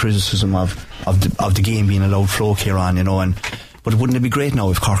a lot of criticism of the game being allowed flow here on, but wouldn't it be great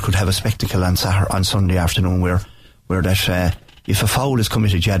now if Cork could have a spectacle on Sunday afternoon where that if a foul is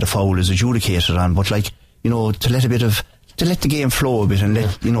committed, the foul is adjudicated on, but to let the game flow a bit and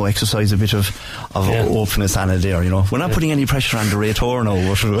let exercise a bit of openness on it there. We're not putting any pressure on the Raytor now.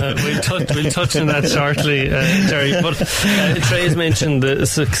 We'll touch on that shortly, Jerry. But Trey's mentioned the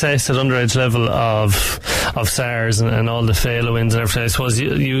success at underage level of Sars and all the Féile wins and everything. I suppose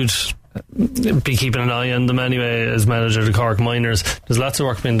you'd be keeping an eye on them anyway as manager of the Cork Minors. There's lots of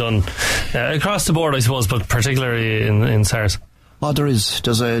work being done across the board, I suppose, but particularly in SARS. Oh,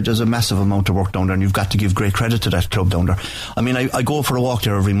 there's a massive amount of work down there, and you've got to give great credit to that club down there. I mean, I go for a walk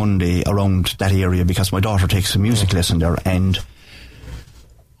there every Monday around that area because my daughter takes a music lesson there, and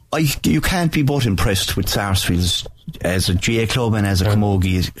you can't be but impressed with Sarsfields as a GA club and as a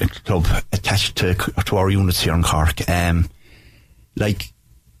Camogie club attached to our units here in Cork.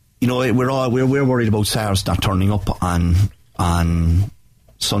 We're worried about SARS not turning up on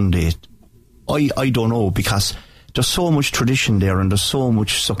Sunday. I don't know, because there's so much tradition there and there's so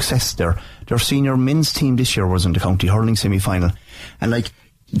much success there. Their senior men's team this year was in the county hurling semi-final, and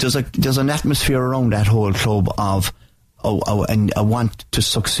there's an atmosphere around that whole club of and I want to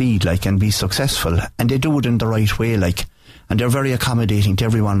succeed and be successful, and they do it in the right way and they're very accommodating to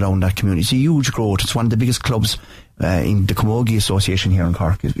everyone around that community. It's a huge growth. It's one of the biggest clubs in the Camogie Association here in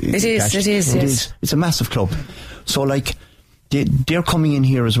Cork. It is. It's a massive club. So they're coming in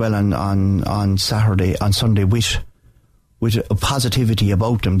here as well on Sunday with a positivity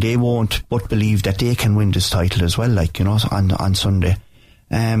about them. They won't but believe that they can win this title as well, on Sunday.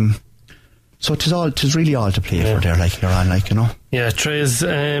 So it is really all to play for there, here on, Yeah, Trey's,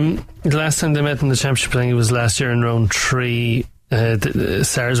 the last time they met in the championship, I think it was last year in round 3. The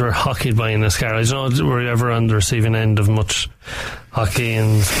SARS were hockeyed by Inniscarra. I don't know, were you ever on the receiving end of much hockey,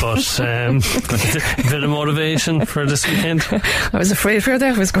 but a bit of motivation for this weekend? I was afraid where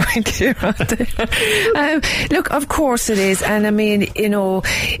that was going, Ciarán. Look, of course it is, and I mean,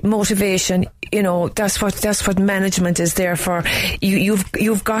 motivation, that's what management is there for.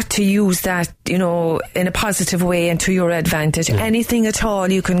 You've got to use that, in a positive way and to your advantage. Anything at all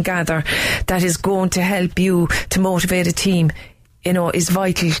you can gather that is going to help you to motivate a team, is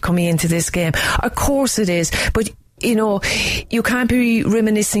vital coming into this game. Of course it is, but you can't be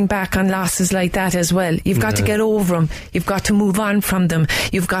reminiscing back on losses like that as well. You've got to get over them. You've got to move on from them.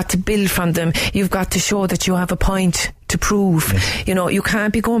 You've got to build from them. You've got to show that you have a point to prove. You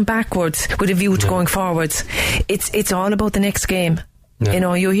can't be going backwards with a view to going forwards. It's all about the next game.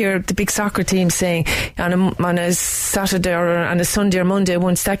 Yeah. You hear the big soccer team saying on a Saturday or on a Sunday or Monday,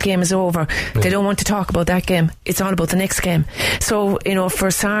 once that game is over, they don't want to talk about that game. It's all about the next game. So,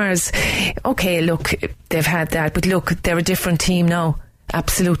 for SARS, okay, look, they've had that, but look, they're a different team now.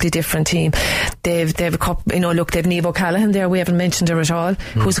 Absolutely different team. They've a couple, they've Niamh O'Callaghan there, we haven't mentioned her at all,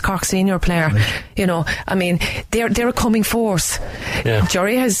 who's a Cork Senior player. I mean, they're a coming force. Yeah.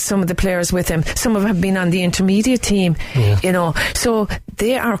 Jory has some of the players with him. Some of them have been on the intermediate team, so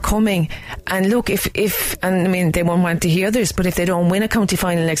they are coming. And look, if they won't want to hear this, but if they don't win a county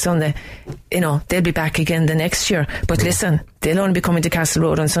final next Sunday, they'll be back again the next year. But listen, they'll only be coming to Castle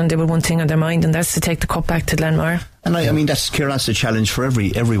Road on Sunday with one thing on their mind, and that's to take the cup back to Glenmire. And that's the challenge for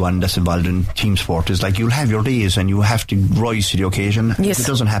everyone that's involved in team sport, is you'll have your days and you have to rise to the occasion. Yes. If it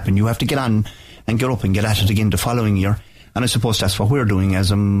doesn't happen, you have to get on and get up and get at it again the following year. And I suppose that's what we're doing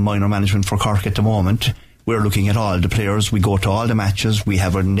as a minor management for Cork at the moment. We're looking at all the players. We go to all the matches. We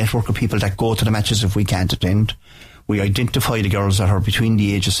have a network of people that go to the matches if we can't attend. We identify the girls that are between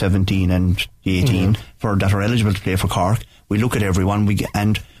the age of 17 and 18 that are eligible to play for Cork. We look at everyone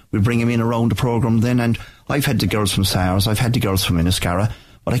and we bring them in around the programme then. And I've had the girls from SARS, I've had the girls from Inniscarra,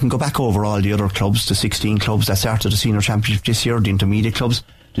 but I can go back over all the other clubs, the 16 clubs that started the senior championship this year, the intermediate clubs,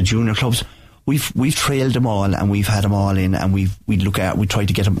 the junior clubs. We've trailed them all and we've had them all in, and we try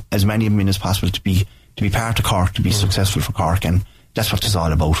to get as many of them in as possible to be part of Cork, to be successful for Cork, and that's what it's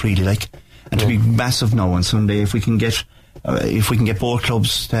all about, really. And to be massive now on Sunday, if we can get both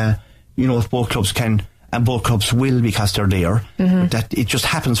clubs to, if both clubs can. And both clubs will, because they're there. That it just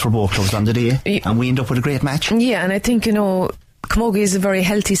happens for both clubs on the day, and we end up with a great match. Yeah, and I think Camogie is a very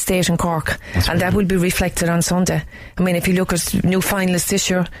healthy state in Cork, and that will be reflected on Sunday. I mean, if you look at new finalists this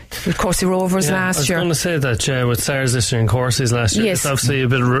year, with Corsi Rovers last year. I was going to say that with SARS this year and Corsi's last year, it's obviously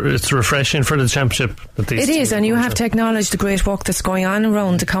it's refreshing for the championship. It is, and you have to acknowledge the great work that's going on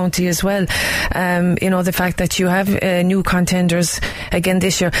around the county as well. The fact that you have new contenders again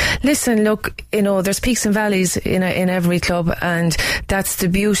this year. Listen, look, there's peaks and valleys in every club, and that's the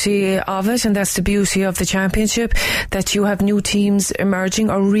beauty of it, and that's the beauty of the championship, that you have new teams emerging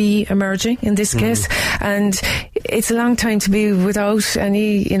or re-emerging in this case, and it's a long time to be without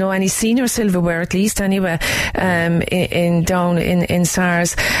any senior silverware, at least anyway, in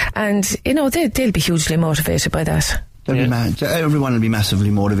SARS, and they'll be hugely motivated by that. Everyone will be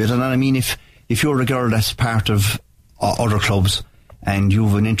massively motivated, and I mean, if you're a girl that's part of other clubs and you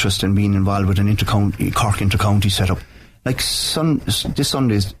have an interest in being involved with an Cork inter-county setup, this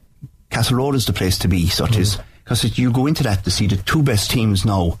Sunday's Castle Road is the place to be, so it is. Because you go into that to see the two best teams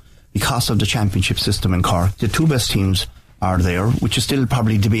now because of the championship system in Cork. The 2 best teams are there, which is still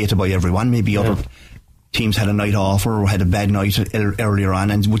probably debated by everyone. Maybe other teams had a night off or had a bad night earlier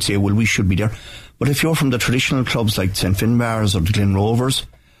on and would say, well, we should be there. But if you're from the traditional clubs like St. Finbarrs or the Glen Rovers,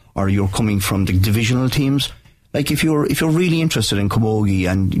 or you're coming from the divisional teams, like if you're really interested in camogie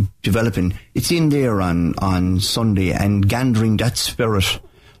and developing, it's in there on Sunday and gathering that spirit.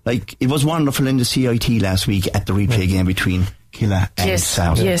 Like, it was wonderful in the CIT last week at the replay game between Killa and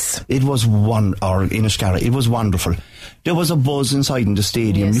Sars. Yes. It was or Inniscarra. It was wonderful. There was a buzz inside in the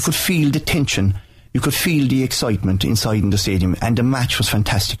stadium. Yes. You could feel the tension. You could feel the excitement inside in the stadium, and the match was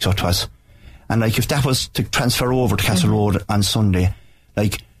fantastic, so it was. And like, if that was to transfer over to Castle Road on Sunday,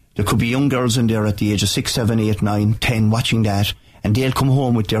 like, there could be young girls in there at the age of 6, 7, 8, 9, 10 watching that, and they'll come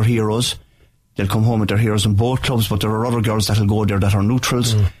home with their heroes. They'll come home with their heroes in both clubs, but there are other girls that'll go there that are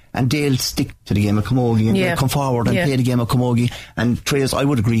neutrals, and they'll stick to the game of camogie, and they'll come forward and play the game of camogie. And Trace, I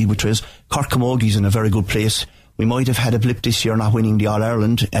would agree with Trace, Cork Camogie's in a very good place. We might have had a blip this year not winning the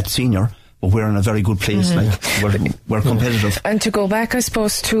All-Ireland at senior, but we're in a very good place. Like, we're competitive. And to go back, I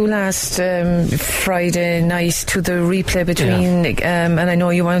suppose, to last Friday night, to the replay between and I know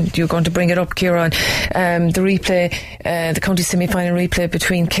you're going to bring it up, Kieran, the replay, the county semi-final replay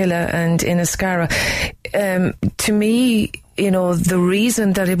between Killa and Inniscarra. To me, you know, the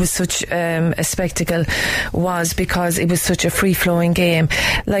reason that it was such a spectacle was because it was such a free-flowing game.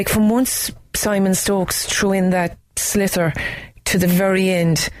 Like, from once Simon Stokes threw in that sliotar to the very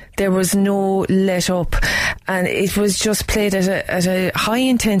end, there was no let up, and it was just played at a high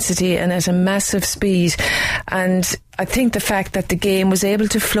intensity and at a massive speed. And I think the fact that the game was able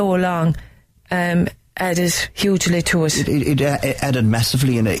to flow along added hugely to it. It added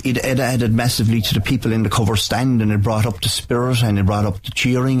massively, and it added massively to the people in the cover stand, and it brought up the spirit, and it brought up the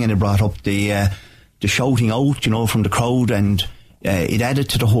cheering, and it brought up the shouting out, you know, from the crowd, and it added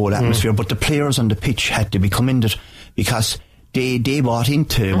to the whole atmosphere. But the players on the pitch had to become in it, because they bought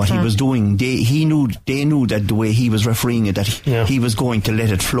into what he was doing. They knew that the way he was refereeing it, that he was going to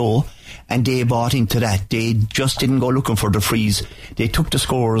let it flow, and they bought into that. They just didn't go looking for the freeze. They took the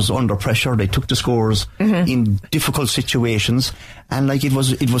scores under pressure. They took the scores in difficult situations, and like, it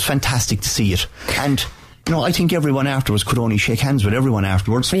was fantastic to see it. And you know, I think everyone afterwards could only shake hands with everyone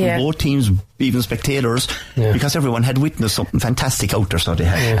afterwards, from both teams, even spectators, because everyone had witnessed something fantastic out there, so they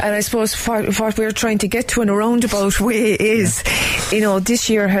had. And I suppose what we're trying to get to in a roundabout way is, you know, this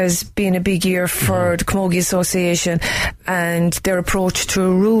year has been a big year for the Camogie Association and their approach to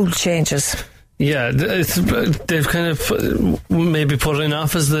rule changes. Yeah, they've kind of maybe put it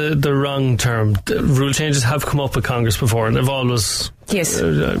off as the wrong term. The rule changes have come up at Congress before, and they've always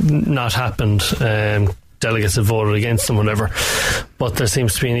not happened. Delegates have voted against them, whatever. But there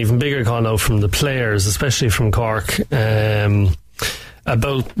seems to be an even bigger call now from the players, especially from Cork,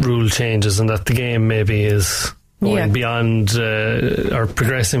 about rule changes, and that the game maybe is going beyond or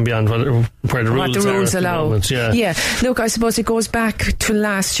progressing beyond where the rules allow. Look, I suppose it goes back to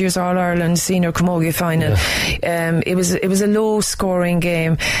last year's All-Ireland Senior Camogie Final. It was a low scoring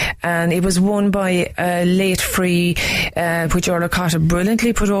game, and it was won by a late free, which Orla Cotta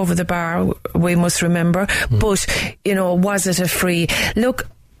brilliantly put over the bar, we must remember. But, you know, was it a free? Look,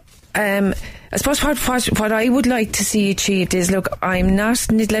 I suppose what I would like to see achieved is, look, I'm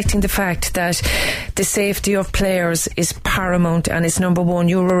not neglecting the fact that the safety of players is paramount, and it's number one.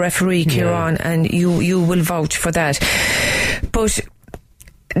 You're a referee, Kieran, and you will vouch for that. But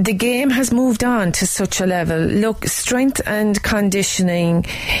the game has moved on to such a level. Look, strength and conditioning,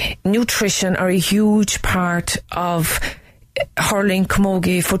 nutrition are a huge part of hurling,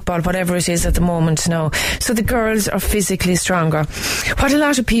 camogie, football, whatever it is at the moment now. So the girls are physically stronger. What a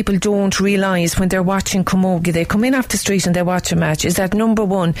lot of people don't realise when they're watching camogie, they come in off the street and they watch a match, is that number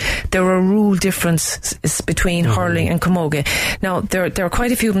one, there are rule differences between hurling and camogie. Now, there are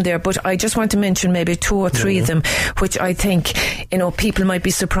quite a few of them there, but I just want to mention maybe 2 or 3 of them, which I think, you know, people might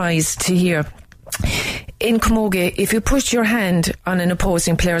be surprised to hear. In camogie, if you push your hand on an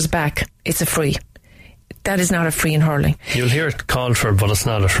opposing player's back, it's a free. That is not a free in hurling. You'll hear it called for, but it's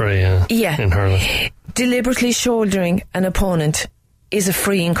not a free in hurling. Deliberately shouldering an opponent is a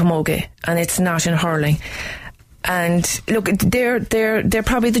free in camogie, and it's not in hurling. And look, they're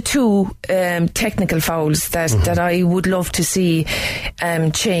probably the 2 technical fouls that I would love to see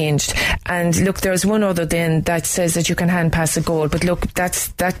changed. And look, there's one other then that says that you can hand pass a goal, but look,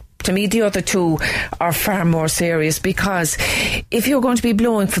 that to me, the other 2 are far more serious, because if you're going to be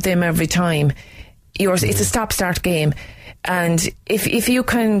blowing for them every time, it's a stop-start game, and if you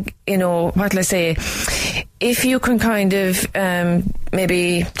can, you know, what will I say, if you can kind of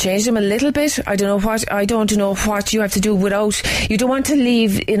maybe change them a little bit, I don't know what you have to do without. You don't want to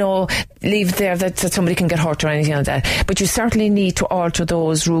leave there that somebody can get hurt or anything like that. But you certainly need to alter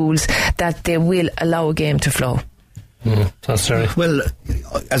those rules that they will allow a game to flow. That's right. Well,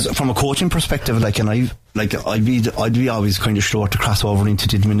 from a coaching perspective, I'd be always kind of sure to cross over into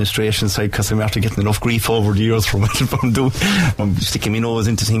the administration side, because I'm after getting enough grief over the years from sticking my nose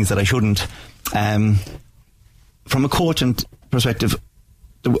into things that I shouldn't. From a coaching perspective,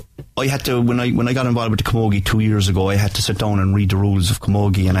 I had to, when I got involved with the Camogie 2 years ago, I had to sit down and read the rules of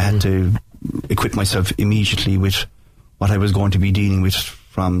Camogie, and I had to equip myself immediately with what I was going to be dealing with,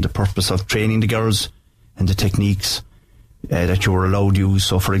 from the purpose of training the girls and the techniques that you were allowed to use.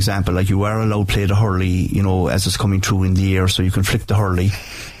 So, for example, you are allowed to play the hurley, as it's coming through in the air, so you can flick the hurley.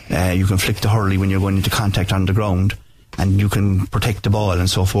 You can flick the hurley when you're going into contact on the ground, and you can protect the ball and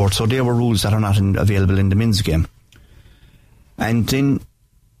so forth. So there were rules that are not available in the men's game. And then,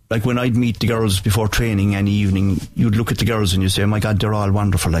 when I'd meet the girls before training any evening, you'd look at the girls and you say, oh my God, they're all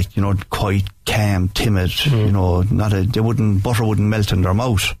wonderful, quite calm, timid, butter wouldn't melt in their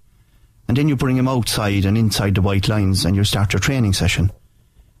mouth. And then you bring them outside and inside the white lines, and you start your training session.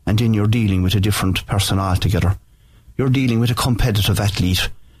 And then you're dealing with a different person altogether. You're dealing with a competitive athlete,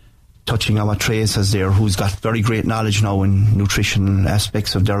 touching on what Trace has there, who's got very great knowledge now in nutrition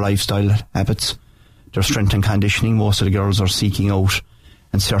aspects of their lifestyle habits, their strength and conditioning. Most of the girls are seeking out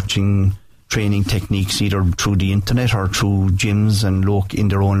and searching training techniques either through the internet or through gyms and in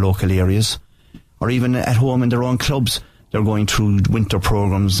their own local areas, or even at home in their own clubs. They're going through winter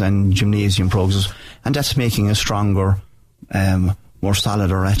programs and gymnasium programs, and that's making a stronger, more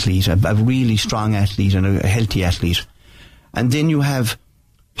solider athlete, a really strong athlete and a healthy athlete. And then you have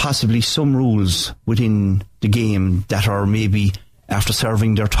possibly some rules within the game that are maybe after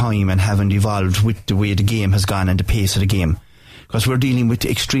serving their time and haven't evolved with the way the game has gone and the pace of the game. Because we're dealing with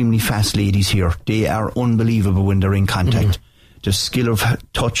extremely fast ladies here. They are unbelievable when they're in contact. The skill of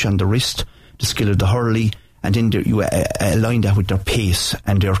touch on the wrist, the skill of the hurley, and then you align that with their pace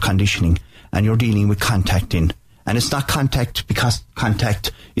and their conditioning, and you're dealing with contact in. And it's not contact because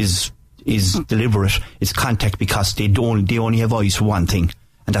contact is deliberate. It's contact because they only have eyes for one thing,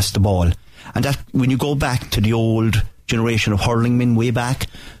 and that's the ball. And that, when you go back to the old generation of hurling men way back,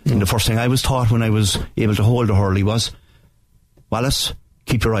 and the first thing I was taught when I was able to hold a hurley was, Wallace,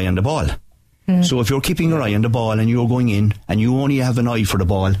 keep your eye on the ball. So if you're keeping your eye on the ball and you're going in and you only have an eye for the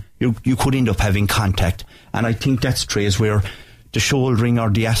ball, you could end up having contact. And I think that's Trace where the shouldering or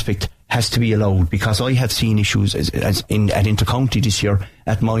the aspect has to be allowed, because I have seen issues at Intercounty this year,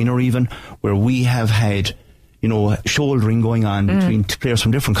 at minor even, where we have had shouldering going on between players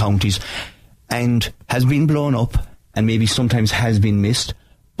from different counties, and has been blown up and maybe sometimes has been missed,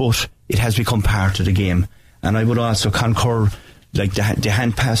 but it has become part of the game. And I would also concur, the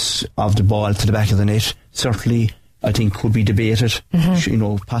hand pass of the ball to the back of the net, certainly I think could be debated,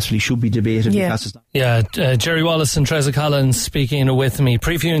 possibly should be debated. Because it's not. Jerry Wallace and Treza Collins speaking with me,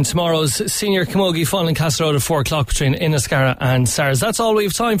 previewing tomorrow's Senior Camogie Final in Castleroad at 4 o'clock between Inniscarra and Sars. That's all we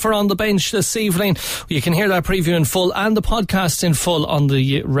have time for on the bench this evening. You can hear that preview in full and the podcast in full on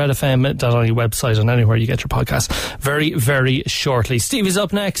the redfm.ie website and anywhere you get your podcast very, very shortly. Stevie's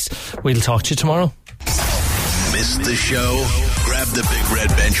up next. We'll talk to you tomorrow. Missed the show? Grab the Big Red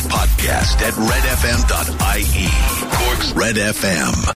Bench podcast at redfm.ie. Cork's Red FM.